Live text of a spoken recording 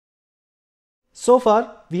So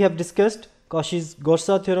far we have discussed Cauchy's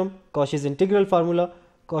Gorsa theorem, Cauchy's integral formula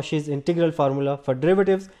for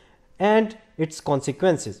derivatives and its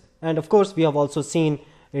consequences, and of course we have also seen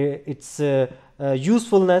its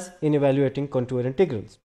usefulness in evaluating contour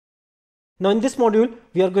integrals. Now in this module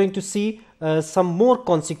we are going to see some more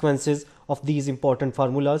consequences of these important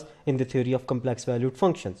formulas in the theory of complex valued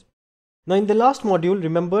functions. Now in the last module,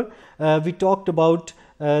 remember, we talked about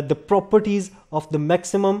the properties of the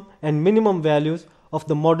maximum and minimum values of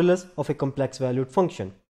the modulus of a complex valued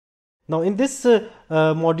function. Now in this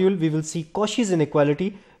module we will see Cauchy's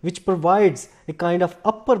inequality, which provides a kind of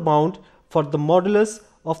upper bound for the modulus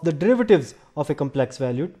of the derivatives of a complex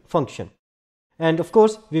valued function. And of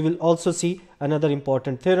course we will also see another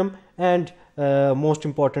important theorem, and most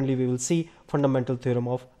importantly we will see fundamental theorem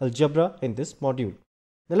of algebra in this module.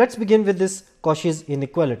 Now let's begin with this Cauchy's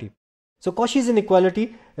inequality. So Cauchy's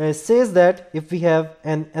inequality says that if we have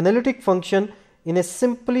an analytic function in a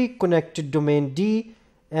simply connected domain D,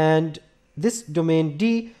 and this domain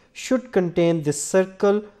D should contain this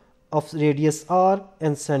circle of radius r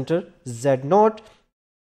and center z0.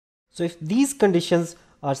 So if these conditions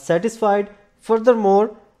are satisfied,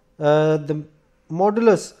 furthermore the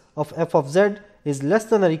modulus of f of z is less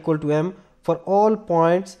than or equal to m for all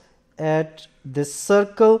points at this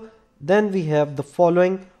circle, then we have the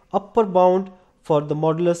following upper bound for the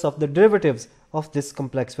modulus of the derivatives of this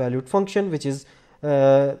complex valued function, which is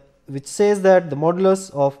which says that the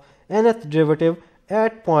modulus of nth derivative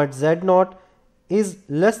at point z0 is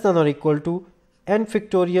less than or equal to n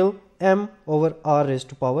factorial m over r raised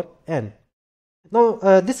to power n.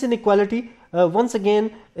 Now this inequality once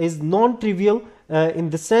again is non-trivial in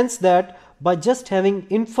the sense that by just having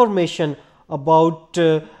information about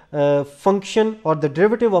function or the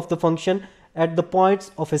derivative of the function at the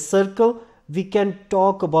points of a circle, we can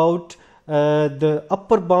talk about the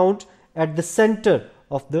upper bound at the center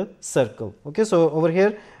of the circle. Okay, so over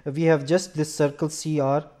here we have just this circle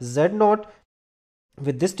CR Z0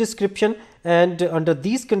 with this description, and under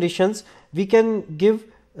these conditions we can give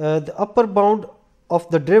the upper bound of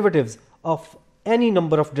the derivatives of any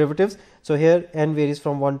number of derivatives. So here n varies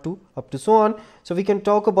from 1 to up to so on. So we can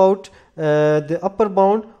talk about the upper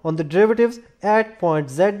bound on the derivatives at point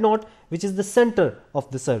z0, which is the center of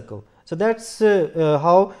the circle. So that's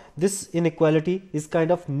how this inequality is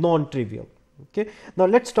kind of non-trivial. Okay, now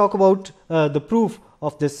let's talk about the proof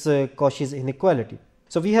of this Cauchy's inequality.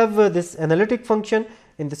 So we have this analytic function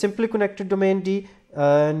in the simply connected domain D,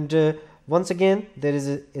 and once again there is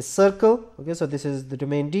a circle. Okay, so this is the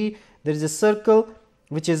domain D. There is a circle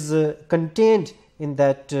which is contained in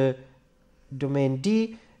that domain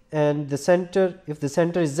D, and the center, if the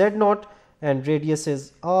center is z0 and radius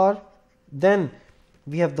is r, then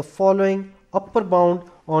we have the following upper bound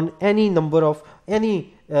on any number of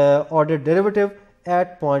any ordered derivative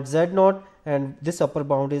at point z0, and this upper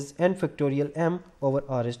bound is n factorial m over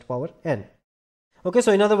r raised to power n. Okay,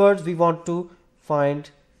 so in other words we want to find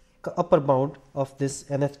upper bound of this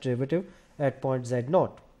nth derivative at point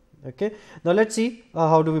z0. Okay, now let's see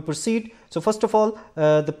how do we proceed. So first of all,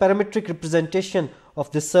 the parametric representation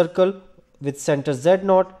of this circle with center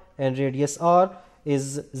z0 and radius r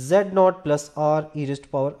is z0 plus r e raised to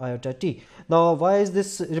power iota t. Now why is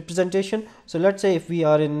this representation? So let's say if we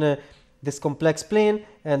are in this complex plane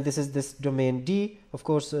and this is this domain D, of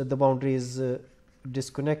course the boundary is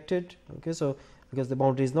disconnected. Okay, so because the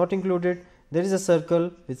boundary is not included, there is a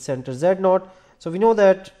circle with center z0. So we know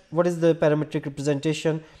that what is the parametric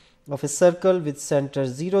representation of a circle with center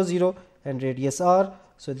 0 0 and radius r.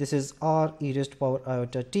 So this is r e raised to power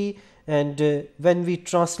iota t, and when we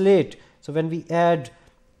translate, so when we add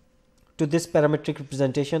to this parametric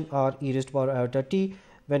representation r e raised to power iota t,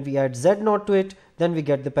 when we add z0 to it, then we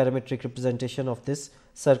get the parametric representation of this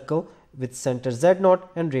circle with center z0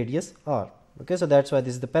 and radius r. Okay, so that's why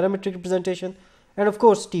this is the parametric representation, and of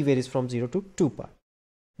course t varies from 0 to 2 pi.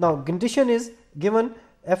 Now condition is given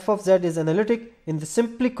f of z is analytic in the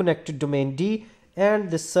simply connected domain D,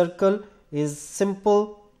 and this circle is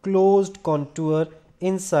simple closed contour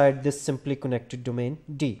inside this simply connected domain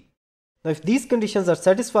D. Now if these conditions are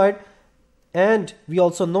satisfied, and we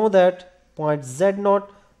also know that point z0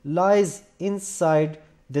 lies inside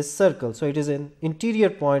this circle, so it is an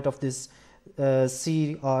interior point of this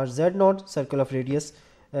CR z0, circle of radius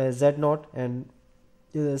z0 and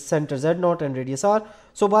center z0 and radius r.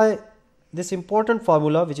 So by this important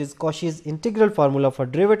formula, which is Cauchy's integral formula for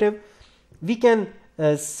derivative, we can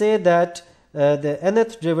say that the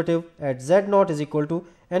nth derivative at z0 is equal to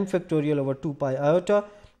n factorial over 2 pi iota,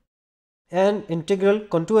 and integral,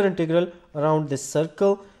 contour integral around this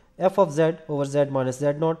circle f of z over z minus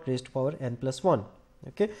z0 raised to power n plus 1.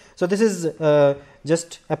 Okay, so this is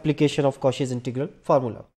just application of Cauchy's integral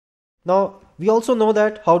formula. Now we also know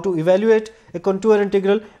that how to evaluate a contour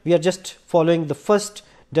integral. We are just following the first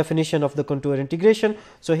definition of the contour integration.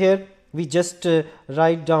 So here we just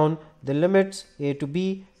write down the limits a to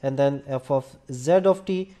b, and then f of z of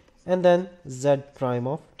t, and then z prime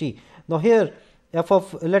of t. Now here f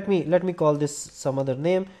of, let me call this some other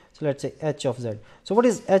name. So let's say h of z. So what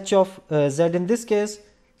is h of z in this case?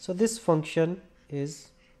 So this function is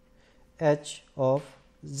h of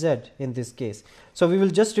z in this case. So we will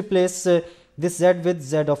just replace this z with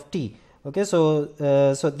z of t. Okay, so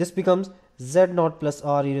so this becomes z naught plus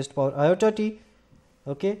r e raised to power iota t.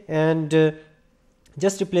 Okay, and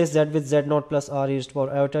just replace z with z naught plus r e raised to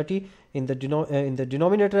power iota t in the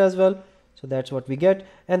denominator as well. So that's what we get,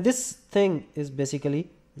 and this thing is basically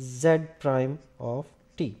z prime of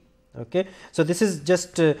t. Okay, so this is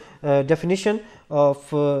just definition of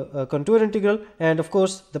contour integral, and of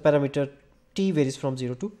course the parameter t varies from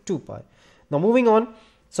 0 to 2 pi. Now moving on,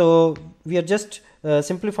 so we are just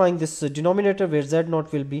simplifying this denominator where z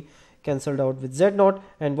naught will be cancelled out with z naught,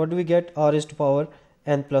 and what do we get? R raised to power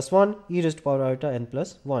n plus 1 e raised to power iota n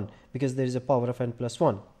plus 1, because there is a power of n plus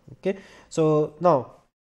 1. Okay, so now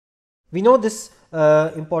we know this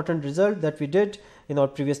important result that we did in our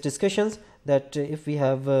previous discussions, that if we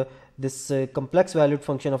have this complex valued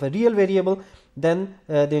function of a real variable, then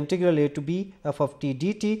the integral a to b f of t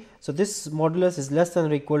dt, so this modulus is less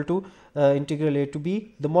than or equal to integral a to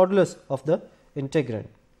b, the modulus of the integrand.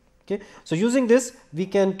 Okay, so using this we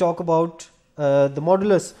can talk about the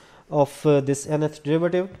modulus of this nth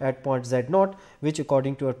derivative at point z naught, which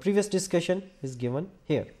according to our previous discussion is given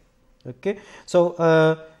here. Okay, so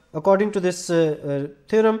according to this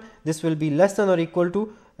theorem, this will be less than or equal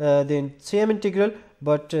to the same integral,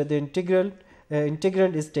 but the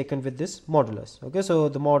integrand is taken with this modulus. Okay, so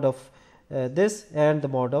the mod of this and the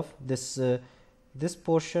mod of this this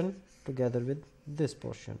portion together with this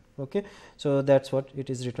portion. Okay, so that's what it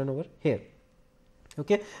is written over here.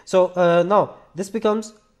 Okay, so now this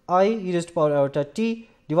becomes I e raised to power iota t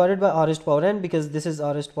divided by r raised to power n, because this is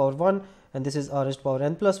r raised to power 1 and this is r raised to power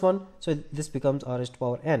n plus 1, so this becomes r raised to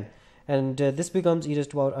power n, and this becomes e raised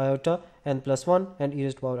to power iota n plus 1 and e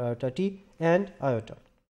raised to power iota t and iota.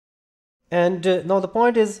 And now the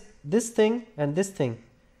point is this thing and this thing,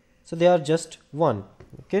 so they are just 1.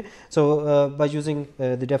 Okay, so by using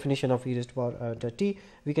the definition of e raised to power iota t,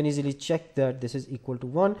 we can easily check that this is equal to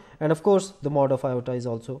 1, and of course the mod of iota is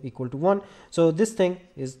also equal to 1, so this thing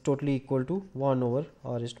is totally equal to 1 over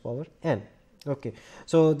r raised to power n. Okay,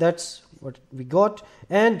 so that's what we got,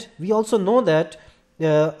 and we also know that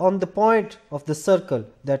on the point of the circle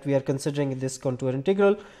that we are considering in this contour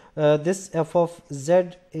integral, this f of z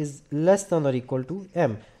is less than or equal to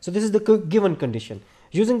m. So this is the given condition.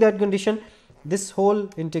 Using that condition, this whole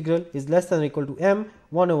integral is less than or equal to m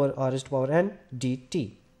 1 over r raised to power n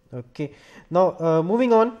dt. Okay, now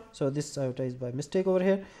moving on, so this iota is by mistake over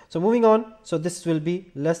here. So moving on, so this will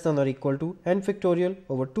be less than or equal to n factorial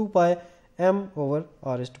over 2 pi m over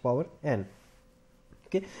r raised to power n.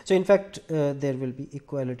 Okay, so in fact there will be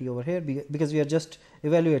equality over here, because we are just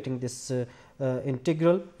evaluating this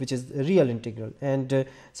integral, which is a real integral, and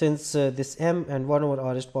since this m and 1 over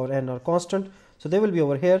r raised to power n are constant, so they will be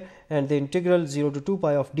over here, and the integral 0 to 2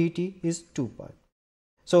 pi of dt is 2 pi.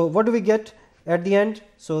 So what do we get at the end?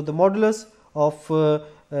 So the modulus of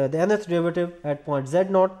the nth derivative at point z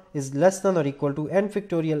naught is less than or equal to n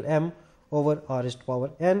factorial m over r raised to power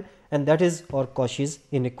n, and that is our Cauchy's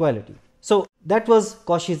inequality. So that was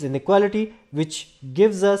Cauchy's inequality, which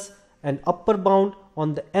gives us an upper bound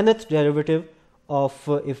on the nth derivative of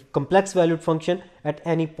if complex valued function at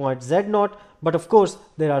any point z naught, but of course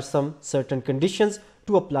there are some certain conditions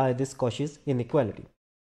to apply this Cauchy's inequality.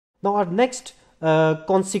 Now our next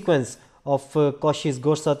consequence of Cauchy's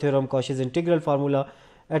Gorsa theorem, Cauchy's integral formula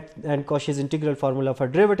and Cauchy's integral formula for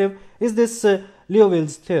derivative is this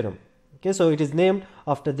Liouville's theorem. Okay, so it is named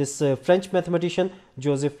after this French mathematician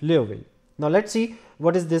Joseph Liouville. Now let's see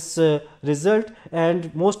what is this result,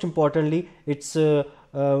 and most importantly it's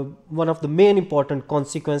one of the main important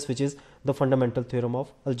consequence, which is the fundamental theorem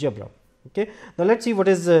of algebra. Okay, now let's see what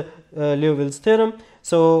is Liouville's theorem.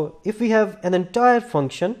 So if we have an entire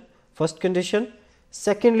function, first condition,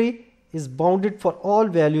 secondly is bounded for all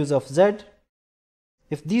values of z.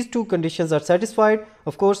 If these two conditions are satisfied,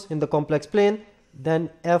 of course in the complex plane, then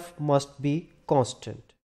f must be constant.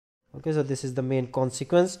 Okay, so this is the main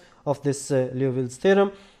consequence of this Liouville's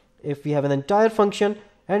theorem. If we have an entire function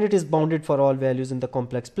and it is bounded for all values in the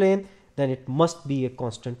complex plane, then it must be a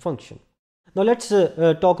constant function. Now let's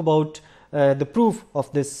talk about the proof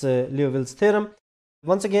of this Liouville's theorem.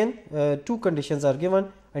 Once again, two conditions are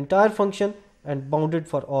given: entire function and bounded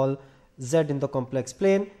for all z in the complex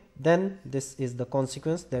plane. Then this is the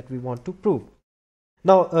consequence that we want to prove.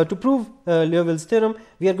 Now, to prove Liouville's theorem,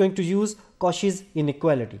 we are going to use Cauchy's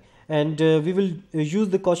inequality, and we will use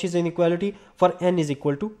the Cauchy's inequality for n is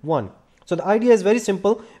equal to 1. So the idea is very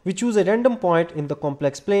simple. We choose a random point in the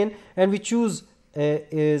complex plane, and we choose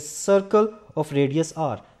a circle of radius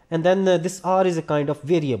r, and then this r is a kind of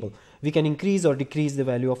variable. We can increase or decrease the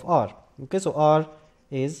value of r. Okay, so r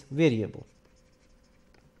is variable,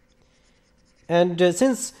 and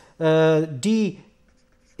since d,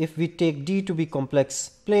 if we take d to be complex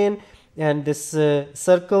plane, and this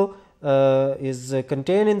circle is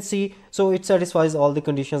contained in C, so it satisfies all the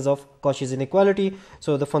conditions of Cauchy's inequality.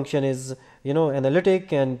 So the function is, you know,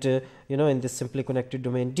 analytic, and you know, in this simply connected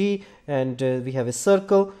domain D, and we have a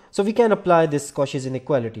circle, so we can apply this Cauchy's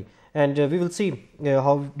inequality, and we will see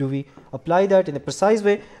how do we apply that in a precise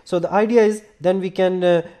way. So the idea is, then we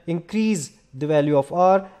can increase the value of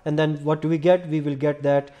r, and then what do we get? We will get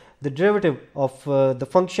that the derivative of the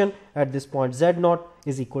function at this point z0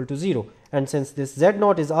 is equal to 0, and since this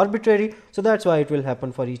z0 is arbitrary, so that's why it will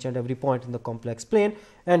happen for each and every point in the complex plane,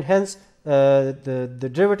 and hence the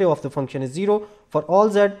derivative of the function is 0 for all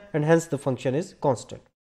z, and hence the function is constant.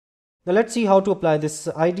 Now let's see how to apply this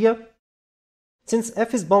idea. Since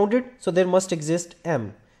f is bounded, so there must exist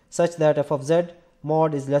m such that f of z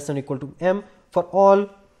mod is less than or equal to m for all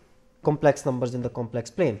complex numbers in the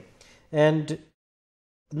complex plane. And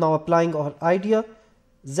now applying our idea,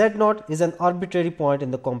 z0 is an arbitrary point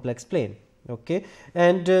in the complex plane. Okay,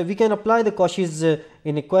 and we can apply the Cauchy's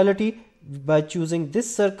inequality by choosing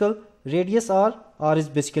this circle radius r. R is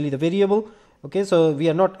basically the variable. Okay, so we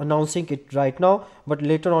are not announcing it right now, but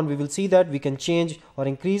later on we will see that we can change or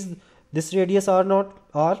increase this radius r0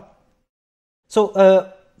 r.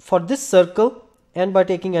 So for this circle, and by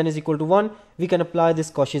taking n is equal to 1, we can apply this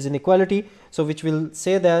Cauchy's inequality, so which will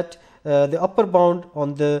say that the upper bound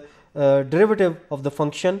on the derivative of the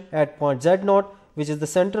function at point z0, which is the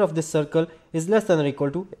center of this circle, is less than or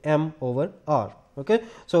equal to m over r. Okay,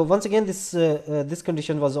 so once again this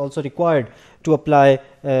condition was also required to apply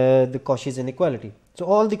the Cauchy's inequality. So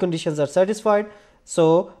all the conditions are satisfied,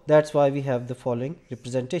 so that's why we have the following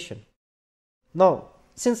representation. Now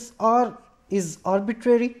since r is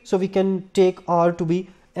arbitrary, so we can take r to be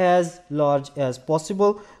as large as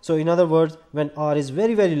possible. So in other words, when r is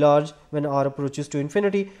very large, when r approaches to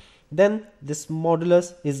infinity, then this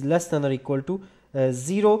modulus is less than or equal to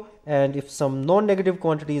 0, and if some non-negative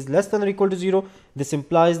quantity is less than or equal to 0, this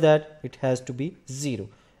implies that it has to be 0.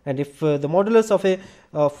 And if the modulus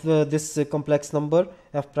of this complex number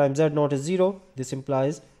f prime z0 is 0, this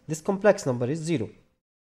implies this complex number is 0.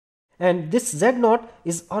 And this z0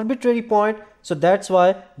 is arbitrary point, so that's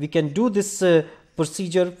why we can do this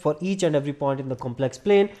procedure for each and every point in the complex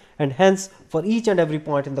plane, and hence for each and every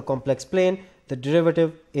point in the complex plane the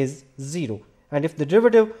derivative is 0. And if the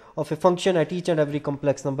derivative of a function at each and every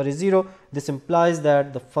complex number is 0, this implies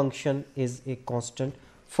that the function is a constant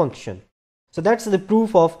function. So that's the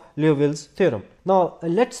proof of Liouville's theorem. Now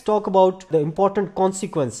let's talk about the important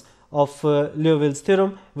consequence of Liouville's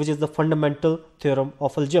theorem, which is the fundamental theorem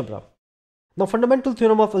of algebra. Now fundamental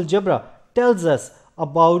theorem of algebra tells us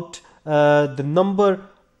about the number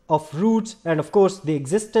of roots, and of course the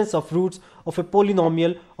existence of roots of a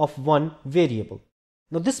polynomial of one variable.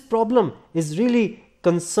 Now this problem is really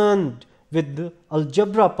concerned with the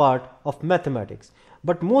algebra part of mathematics,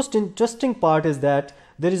 but most interesting part is that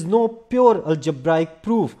there is no pure algebraic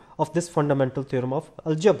proof of this fundamental theorem of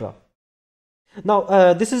algebra.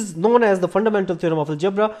 Now this is known as the fundamental theorem of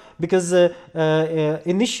algebra because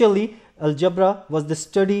initially algebra was the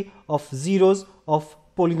study of zeros of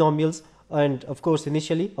polynomials, and of course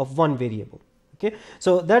initially of one variable. Okay,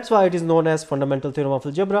 so that's why it is known as fundamental theorem of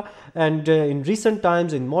algebra, and in recent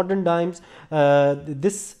times, in modern times,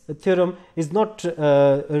 this theorem is not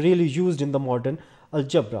really used in the modern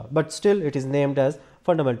algebra, but still it is named as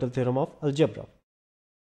fundamental theorem of algebra.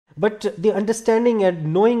 But the understanding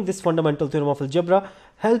and knowing this fundamental theorem of algebra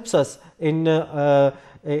helps us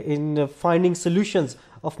in finding solutions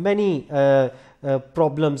of many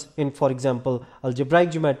problems in, for example, algebraic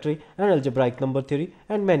geometry and algebraic number theory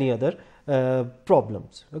and many other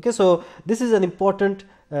problems. Okay, so this is an important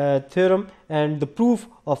theorem, and the proof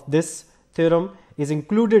of this theorem is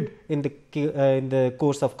included in the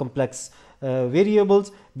course of complex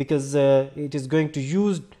variables, because it is going to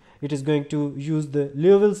use the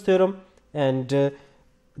Liouville's theorem, and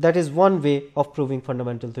that is one way of proving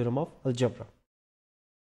fundamental theorem of algebra.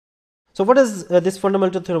 So what does this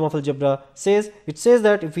fundamental theorem of algebra says? It says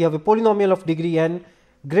that if we have a polynomial of degree n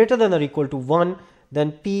greater than or equal to 1,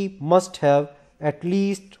 then P must have at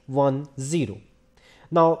least one 0.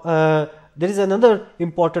 Now there is another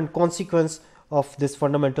important consequence of this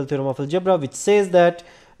fundamental theorem of algebra, which says that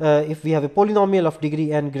if we have a polynomial of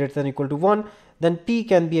degree n greater than or equal to 1, then P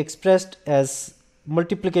can be expressed as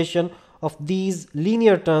multiplication of these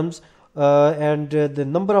linear terms, and the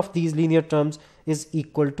number of these linear terms is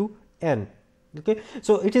equal to n. Okay,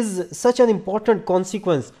 so it is such an important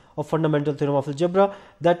consequence of fundamental theorem of algebra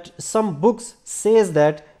that some books says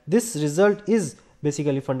that this result is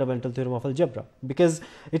basically fundamental theorem of algebra, because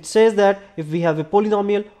it says that if we have a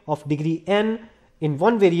polynomial of degree n in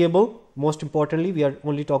one variable, most importantly we are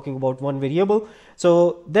only talking about one variable,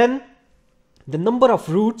 so then the number of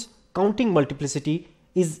roots counting multiplicity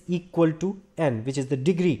is equal to n, which is the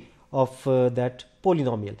degree of that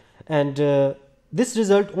polynomial, and this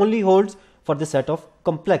result only holds for the set of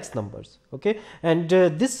complex numbers. Okay, and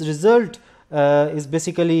this result is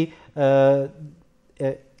basically a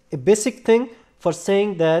basic thing for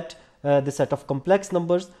saying that the set of complex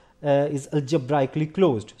numbers is algebraically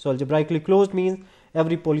closed. So algebraically closed means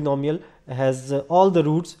every polynomial has all the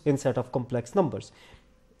roots in set of complex numbers.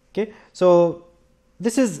 Okay, so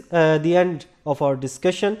this is the end of our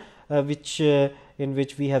discussion, in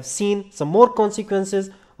which we have seen some more consequences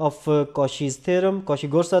of Cauchy's theorem,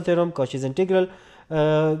 Cauchy-Gorsa theorem, Cauchy's integral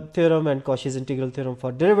theorem, and Cauchy's integral theorem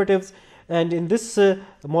for derivatives. And in this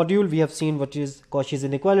module we have seen what is Cauchy's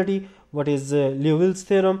inequality, what is Liouville's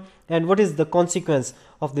theorem, and what is the consequence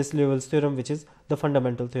of this Liouville's theorem, which is the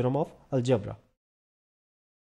fundamental theorem of algebra.